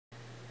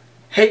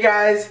Hey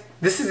guys,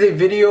 this is a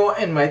video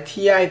in my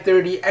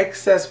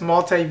TI-30XS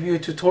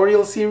Multiview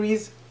Tutorial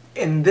Series.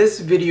 In this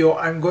video,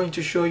 I'm going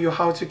to show you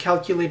how to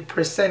calculate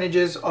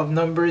percentages of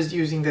numbers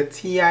using the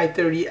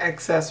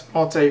TI-30XS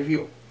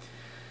Multiview.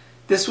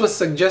 This was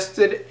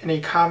suggested in a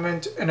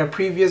comment in a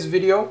previous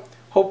video.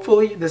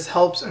 Hopefully this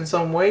helps in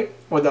some way.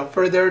 Without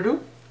further ado,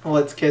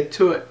 let's get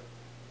to it.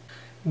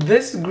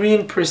 This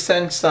green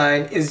percent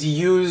sign is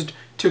used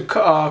to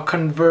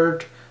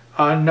convert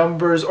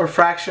numbers or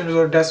fractions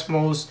or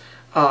decimals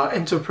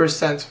into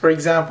percents. For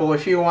example,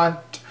 if you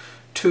want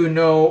to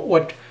know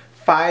what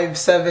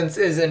 5/7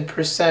 is in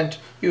percent,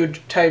 you'd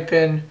type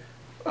in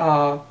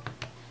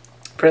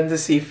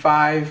parenthesis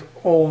 5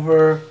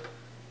 over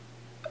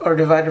or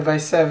divided by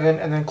 7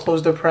 and then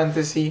close the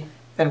parenthesis,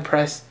 then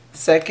press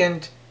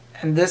second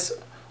and this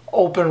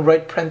open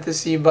right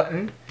parenthesis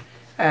button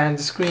and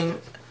the screen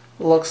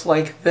looks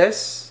like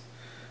this.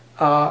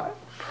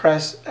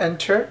 Press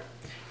enter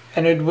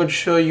and it would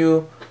show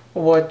you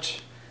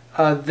what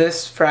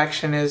this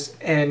fraction is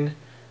in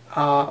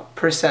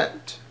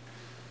percent.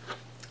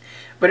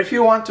 But if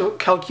you want to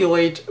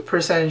calculate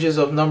percentages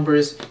of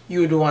numbers, you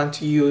would want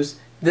to use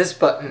this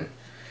button.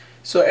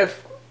 So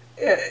if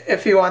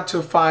you want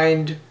to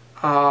find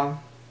 10%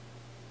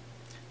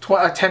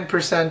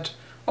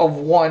 of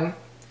 1,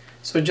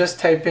 so just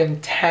type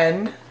in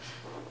 10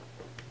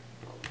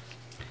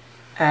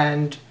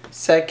 and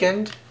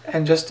second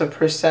and just a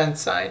percent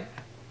sign,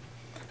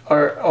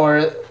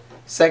 or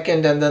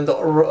second and then the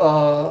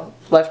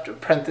left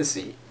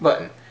parenthesis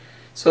button.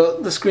 So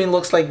the screen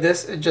looks like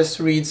this. It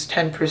just reads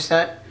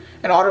 10%,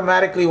 and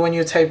automatically when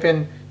you type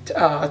in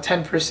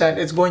 10%,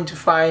 it's going to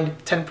find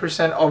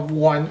 10% of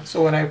 1.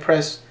 So when I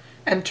press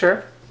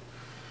enter,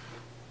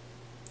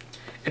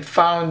 it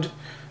found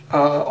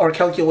or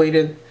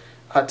calculated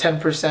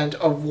 10%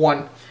 of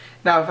 1.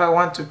 Now if I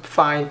want to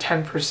find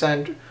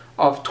 10%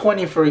 of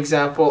 20, for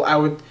example, I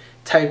would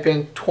type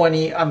in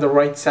 20 on the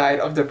right side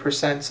of the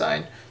percent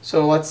sign.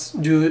 So let's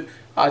do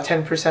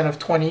 10% of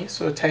 20.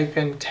 So type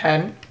in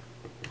 10,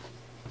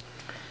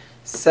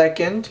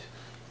 second,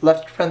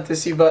 left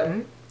parenthesis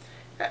button.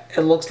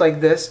 It looks like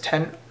this,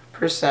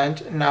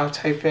 10%. Now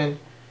type in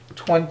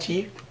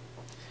 20.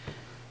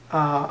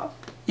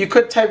 You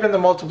could type in the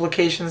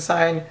multiplication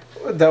sign.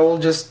 That will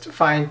just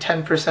find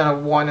 10%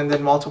 of 1 and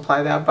then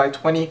multiply that by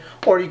 20.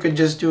 Or you could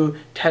just do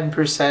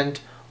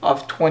 10%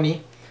 of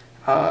 20.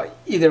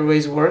 Either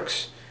ways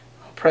works.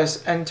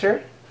 Press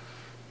enter.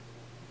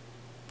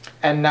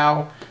 And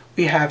now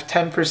we have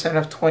 10%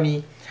 of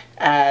 20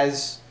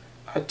 as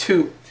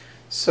 2.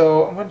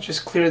 So I'm going to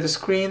just clear the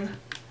screen.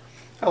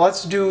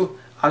 Let's do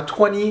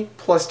 20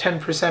 plus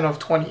 10% of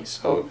 20.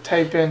 So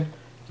type in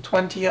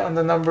 20 on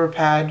the number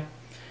pad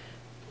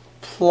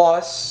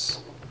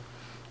plus,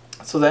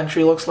 so the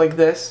entry looks like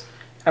this.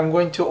 I'm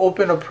going to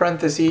open a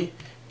parenthesis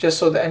just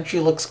so the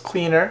entry looks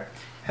cleaner,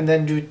 and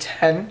then do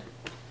 10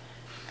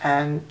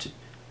 and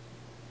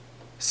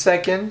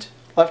second,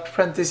 left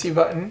parenthesis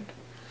button.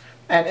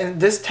 And in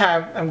this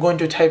time, I'm going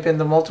to type in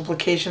the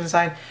multiplication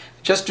sign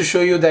just to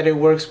show you that it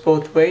works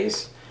both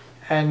ways.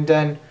 And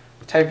then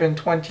type in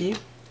 20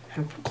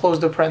 and close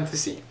the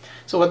parenthesis.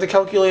 So what the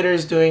calculator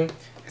is doing,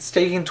 it's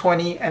taking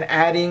 20 and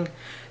adding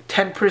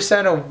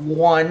 10% of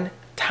 1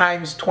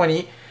 times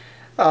 20.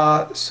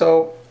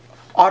 So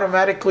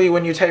automatically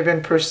when you type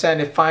in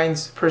percent, it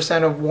finds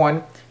percent of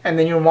 1, and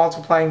then you're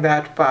multiplying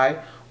that by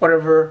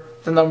whatever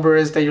the number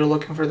is that you're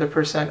looking for the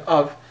percent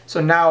of. So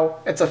now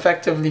it's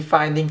effectively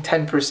finding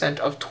 10%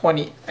 of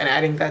 20 and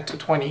adding that to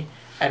 20,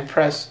 and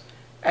press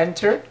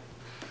enter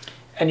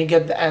and you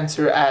get the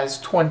answer as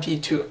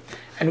 22.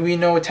 And we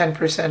know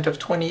 10% of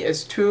 20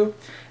 is 2,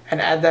 and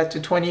add that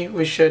to 20,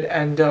 we should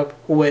end up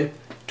with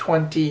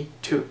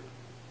 22.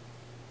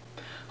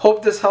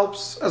 Hope this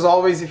helps. As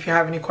always, if you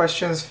have any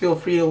questions, feel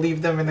free to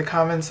leave them in the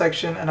comment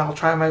section and I'll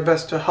try my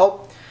best to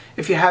help.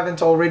 If you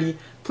haven't already,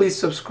 please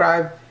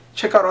subscribe.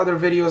 Check out other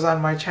videos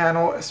on my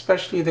channel,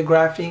 especially the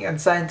graphing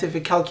and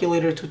scientific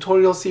calculator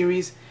tutorial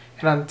series.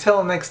 And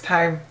until next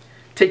time,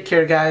 take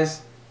care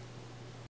guys.